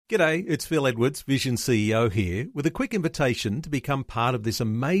G'day, it's Phil Edwards, Vision CEO here, with a quick invitation to become part of this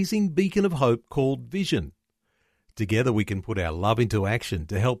amazing beacon of hope called Vision. Together we can put our love into action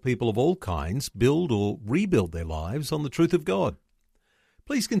to help people of all kinds build or rebuild their lives on the truth of God.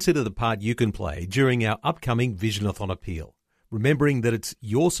 Please consider the part you can play during our upcoming Visionathon appeal, remembering that it's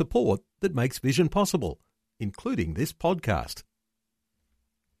your support that makes Vision possible, including this podcast.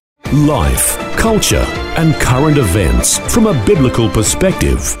 Life, culture, and current events from a biblical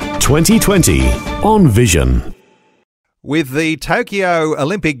perspective. 2020 on Vision. With the Tokyo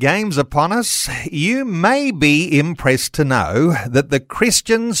Olympic Games upon us, you may be impressed to know that the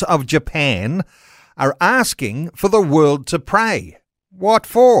Christians of Japan are asking for the world to pray. What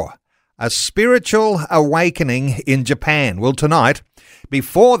for? A spiritual awakening in Japan. Well, tonight,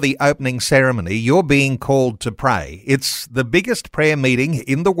 before the opening ceremony, you're being called to pray. It's the biggest prayer meeting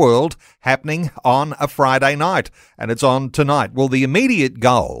in the world happening on a Friday night, and it's on tonight. Well, the immediate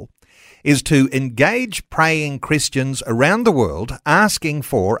goal is to engage praying Christians around the world asking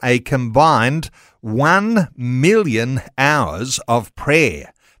for a combined 1 million hours of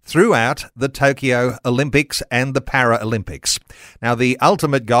prayer throughout the Tokyo Olympics and the Paralympics. Now, the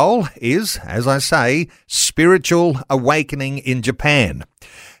ultimate goal is, as I say, spiritual awakening in Japan.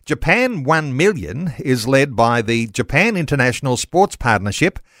 Japan 1 Million is led by the Japan International Sports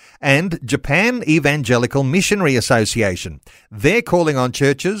Partnership and Japan Evangelical Missionary Association. They're calling on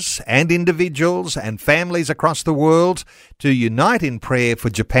churches and individuals and families across the world to unite in prayer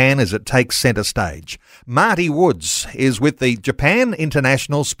for Japan as it takes centre stage. Marty Woods is with the Japan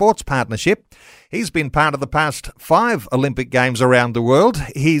International Sports Partnership. He's been part of the past 5 Olympic Games around the world.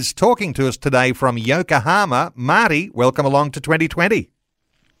 He's talking to us today from Yokohama. Marty, welcome along to 2020.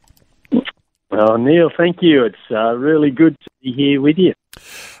 Well, Neil, thank you. It's really good to be here with you.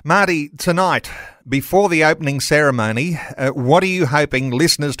 Marty, tonight, before the opening ceremony, what are you hoping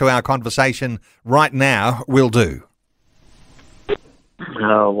listeners to our conversation right now will do?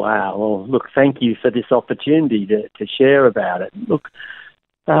 Oh, wow. Well, look, thank you for this opportunity to share about it. Look,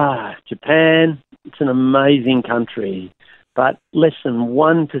 Japan, it's an amazing country, but less than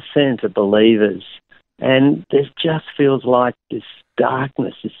 1% are believers. And there just feels like this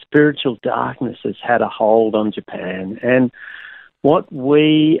darkness, this spiritual darkness has had a hold on Japan. And what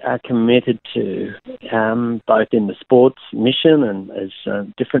we are committed to, both in the sports mission and as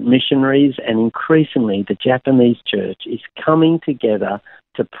different missionaries, and increasingly the Japanese church, is coming together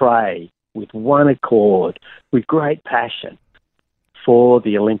to pray with one accord, with great passion for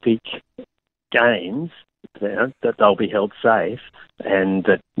the Olympic Games, that they'll be held safe, and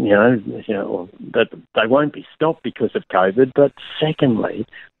that that they won't be stopped because of COVID. But secondly,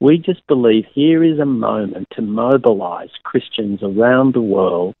 we just believe here is a moment to mobilise Christians around the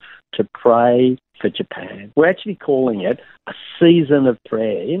world to pray for Japan. We're actually calling it a season of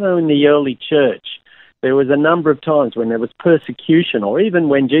prayer. You know, in the early church, there was a number of times when there was persecution, or even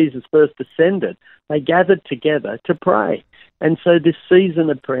when Jesus first ascended, they gathered together to pray. And so this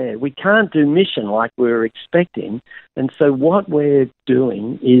season of prayer, we can't do mission like we were expecting. And so what we're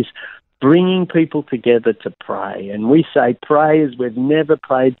doing is bringing people together to pray. And we say pray as we've never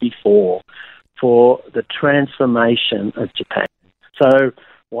prayed before for the transformation of Japan. So,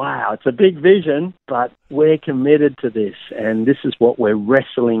 wow, it's a big vision, but we're committed to this. And this is what we're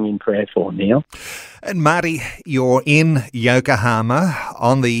wrestling in prayer for, Neil. And Marty, you're in Yokohama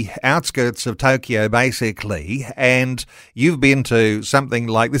on the outskirts of Tokyo, basically, and you've been to something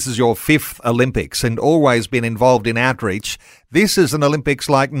like, this is your 5th Olympics and always been involved in outreach. This is an Olympics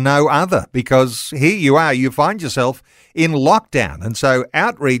like no other, because here you are, you find yourself in lockdown. And so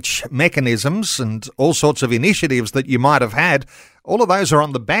outreach mechanisms and all sorts of initiatives that you might have had, all of those are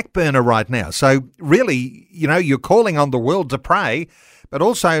on the back burner right now. So really, you're calling on the world to pray, but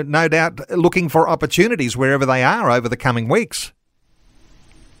also, no doubt, looking for opportunities wherever they are over the coming weeks.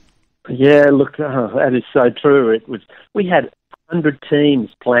 Yeah, look, that is so true. We had 100 teams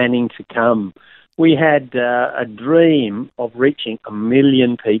planning to come. We had a dream of reaching 1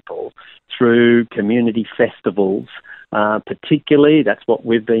 million people through community festivals. Particularly, that's what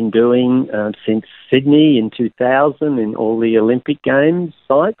we've been doing since Sydney in 2000 in all the Olympic Games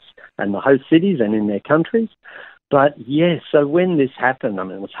sites and the host cities and in their countries. But yes, so when this happened,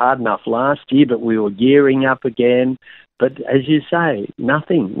 it was hard enough last year, but we were gearing up again. But as you say,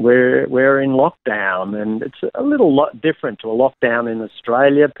 nothing. We're in lockdown, and it's a little lot different to a lockdown in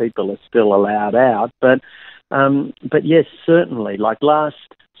Australia. People are still allowed out, but yes, certainly. Like last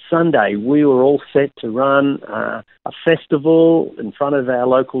Sunday, we were all set to run a festival in front of our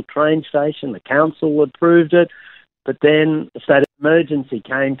local train station. The council approved it, but then the state of emergency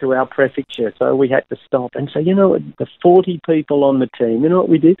came to our prefecture, so we had to stop. And so, the 40 people on the team, you know what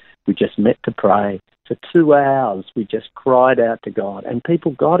we did? We just met to pray. For 2 hours, we just cried out to God. And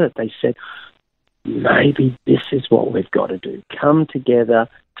people got it. They said, maybe this is what we've got to do. Come together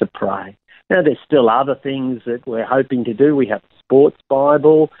to pray. Now, there's still other things that we're hoping to do. We have a sports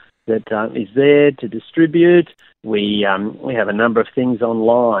Bible that is there to distribute. We have a number of things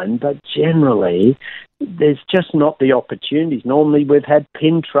online, but generally there's just not the opportunities. Normally we've had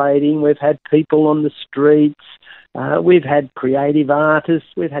pin trading, we've had people on the streets, we've had creative artists,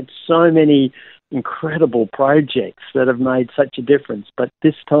 we've had so many incredible projects that have made such a difference. But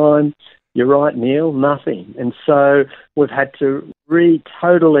this time, you're right, Neil, nothing. And so we've had to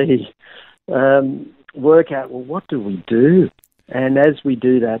totally work out, well, what do we do? And as we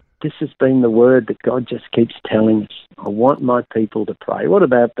do that, this has been the word that God just keeps telling us. I want my people to pray. What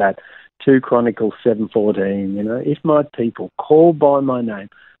about that 2 Chronicles 7:14? If my people call by my name,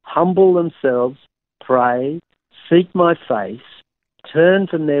 humble themselves, pray, seek my face, turn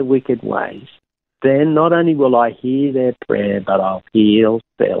from their wicked ways, then not only will I hear their prayer, but I'll heal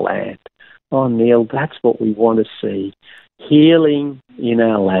their land. Oh, Neil, that's what we want to see. Healing in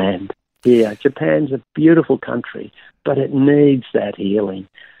our land. Yeah, Japan's a beautiful country, but it needs that healing.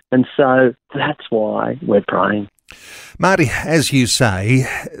 And so that's why we're praying. Marty, as you say,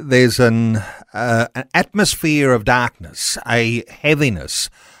 there's an atmosphere of darkness, a heaviness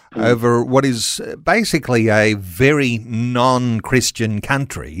over what is basically a very non-Christian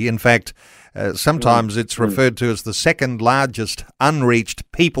country. In fact, sometimes it's referred to as the second largest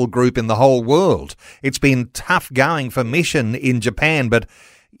unreached people group in the whole world. It's been tough going for mission in Japan, but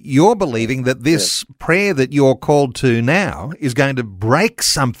you're believing that this prayer that you're called to now is going to break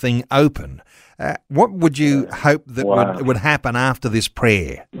something open. What would you hope that would happen after this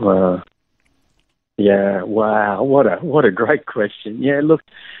prayer? Yeah, wow, what a great question. Yeah, look,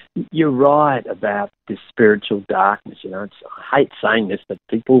 you're right about this spiritual darkness. I hate saying this, but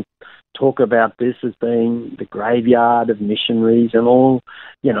people talk about this as being the graveyard of missionaries and all.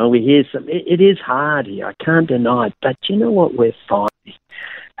 We hear it is hard here, I can't deny it, but you know what we're finding?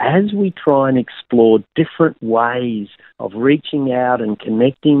 As we try and explore different ways of reaching out and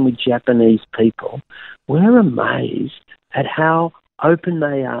connecting with Japanese people, we're amazed at how open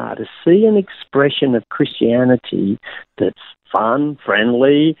they are to see an expression of Christianity that's fun,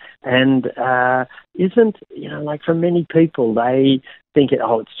 friendly, and isn't, like for many people, they think,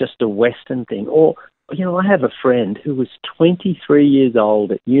 it's just a Western thing. Or, I have a friend who was 23 years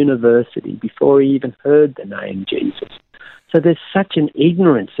old at university before he even heard the name Jesus. So there's such an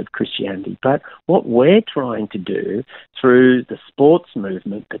ignorance of Christianity. But what we're trying to do through the sports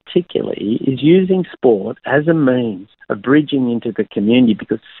movement particularly is using sport as a means of bridging into the community,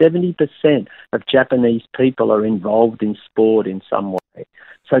 because 70% of Japanese people are involved in sport in some way.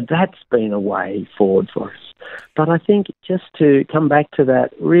 So that's been a way forward for us. But I think just to come back to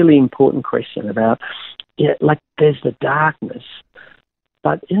that really important question about, there's the darkness,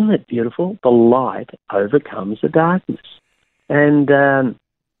 but isn't it beautiful? The light overcomes the darkness. And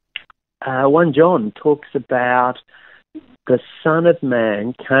 1 John talks about the Son of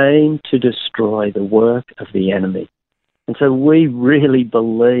Man came to destroy the work of the enemy. And so we really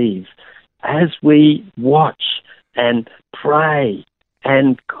believe, as we watch and pray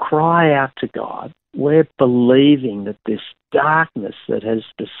and cry out to God, we're believing that this darkness that has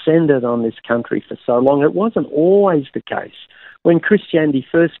descended on this country for so long, it wasn't always the case. When Christianity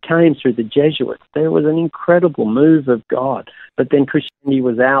first came through the Jesuits, there was an incredible move of God. But then Christianity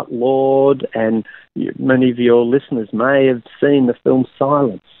was outlawed, and many of your listeners may have seen the film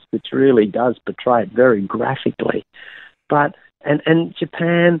Silence, which really does portray it very graphically. But and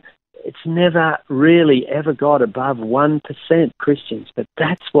Japan, it's never really ever got above 1% Christians, but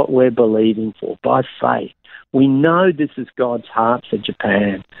that's what we're believing for by faith. We know this is God's heart for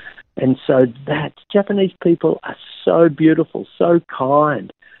Japan. And so that Japanese people are so beautiful, so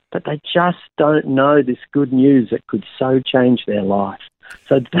kind, but they just don't know this good news that could so change their life.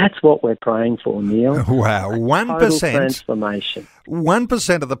 So that's what we're praying for, Neil. Wow, 1%. Total transformation.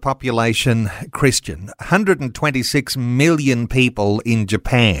 1% of the population Christian, 126 million people in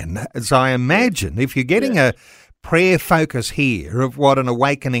Japan. So I imagine if you're getting a prayer focus here of what an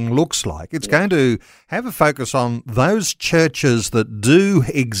awakening looks like, it's going to have a focus on those churches that do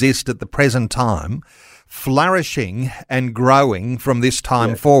exist at the present time, flourishing and growing from this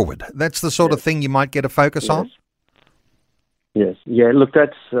time forward. That's the sort of thing you might get a focus on? Yes. Yeah, look,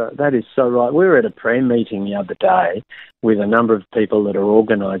 that is so right. We were at a prayer meeting the other day with a number of people that are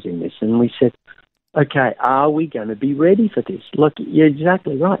organising this, and we said, okay, are we going to be ready for this? Look, you're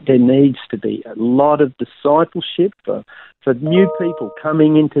exactly right. There needs to be a lot of discipleship for new people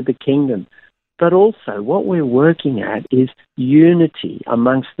coming into the kingdom. But also what we're working at is unity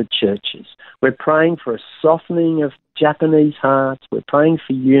amongst the churches. We're praying for a softening of Japanese hearts. We're praying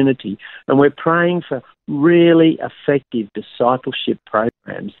for unity. And we're praying for really effective discipleship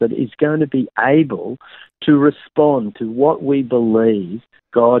programs that is going to be able to respond to what we believe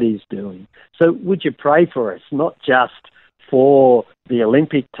God is doing. So would you pray for us, not just for the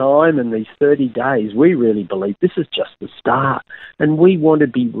Olympic time and these 30 days? We really believe this is just the start, and we want to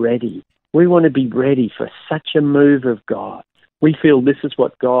be ready. We want to be ready for such a move of God. We feel this is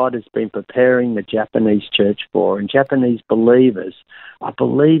what God has been preparing the Japanese church for, and Japanese believers are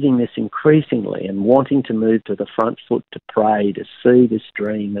believing this increasingly and wanting to move to the front foot to pray, to see this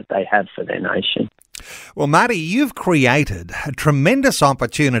dream that they have for their nation. Well, Marty, you've created a tremendous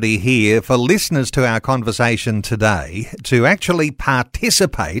opportunity here for listeners to our conversation today to actually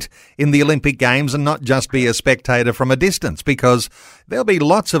participate in the Olympic Games and not just be a spectator from a distance, because there'll be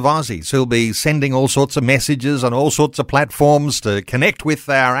lots of Aussies who'll be sending all sorts of messages on all sorts of platforms to connect with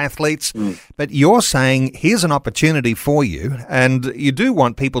our athletes. But you're saying here's an opportunity for you, and you do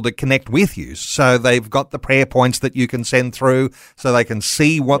want people to connect with you, so they've got the prayer points that you can send through so they can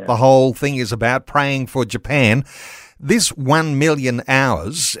see what the whole thing is about, praying for Japan. This 1 million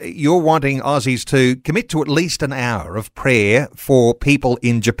hours, you're wanting Aussies to commit to at least an hour of prayer for people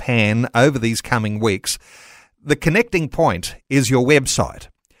in Japan over these coming weeks. The connecting point is your website,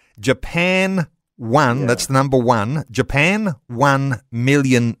 Japan 1, that's the number 1,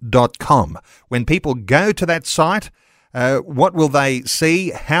 Japan1million.com. When people go to that site, what will they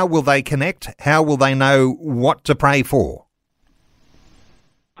see? How will they connect? How will they know what to pray for?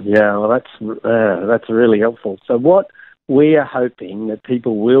 Yeah, well, that's really helpful. So what we are hoping that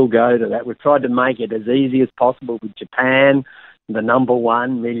people will go to that. We've tried to make it as easy as possible with Japan, the number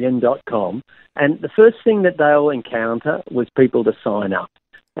 1million.com. And the first thing that they'll encounter was people to sign up.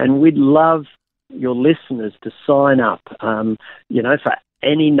 And we'd love your listeners to sign up, for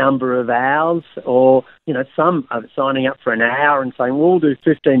any number of hours, or, some are signing up for an hour and saying, we'll do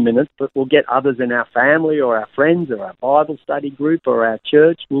 15 minutes, but we'll get others in our family or our friends or our Bible study group or our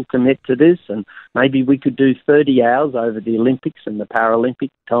church will commit to this, and maybe we could do 30 hours over the Olympics and the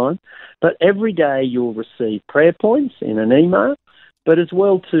Paralympic time. But every day you'll receive prayer points in an email, but as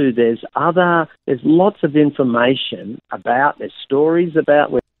well too, there's lots of information there's stories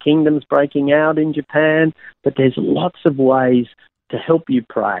about where the kingdom's breaking out in Japan, but there's lots of ways to help you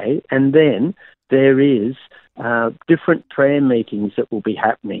pray. And then there is different prayer meetings that will be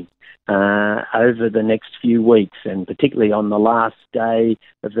happening over the next few weeks, and particularly on the last day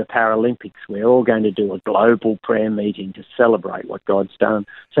of the Paralympics, we're all going to do a global prayer meeting to celebrate what God's done.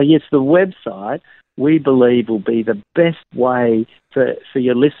 So yes, the website, we believe, will be the best way for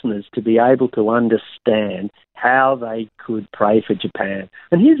your listeners to be able to understand how they could pray for Japan.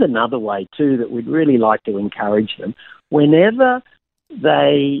 And here's another way too that we'd really like to encourage them. Whenever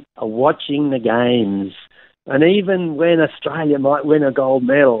they are watching the games, and even when Australia might win a gold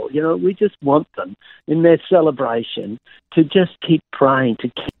medal, we just want them in their celebration to just keep praying, to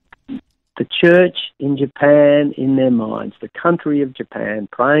keep the church in Japan in their minds, the country of Japan,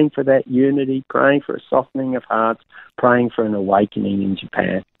 praying for that unity, praying for a softening of hearts, praying for an awakening in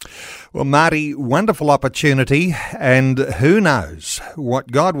Japan. Well, Marty, wonderful opportunity, and who knows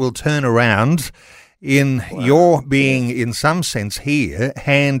what God will turn around in your being, in some sense here,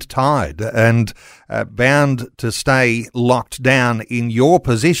 hand-tied and bound to stay locked down in your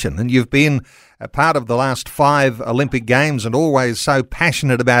position. And you've been a part of the last 5 Olympic Games and always so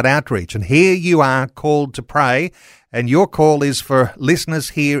passionate about outreach. And here you are called to pray, and your call is for listeners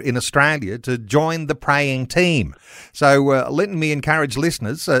here in Australia to join the praying team. So let me encourage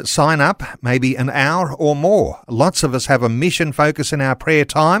listeners, sign up maybe an hour or more. Lots of us have a mission focus in our prayer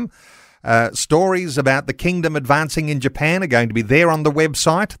time. Stories about the kingdom advancing in Japan are going to be there on the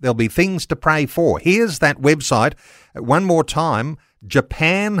website. There'll be things to pray for. Here's that website one more time,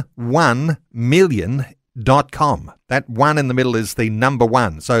 Japan1million.com. That 1 in the middle is the number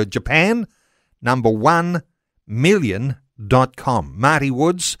 1. So Japan, number 1million.com. Marty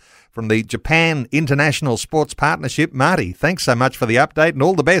Woods from the Japan International Sports Partnership. Marty, thanks so much for the update, and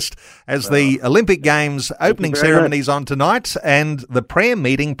all the best as the Olympic Games opening ceremonies on tonight and the prayer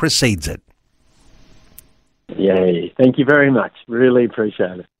meeting precedes it. Yay. Thank you very much. Really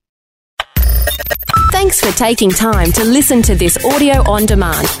appreciate it. Thanks for taking time to listen to this audio on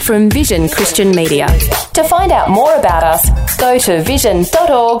demand from Vision Christian Media. To find out more about us, go to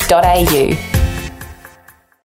vision.org.au.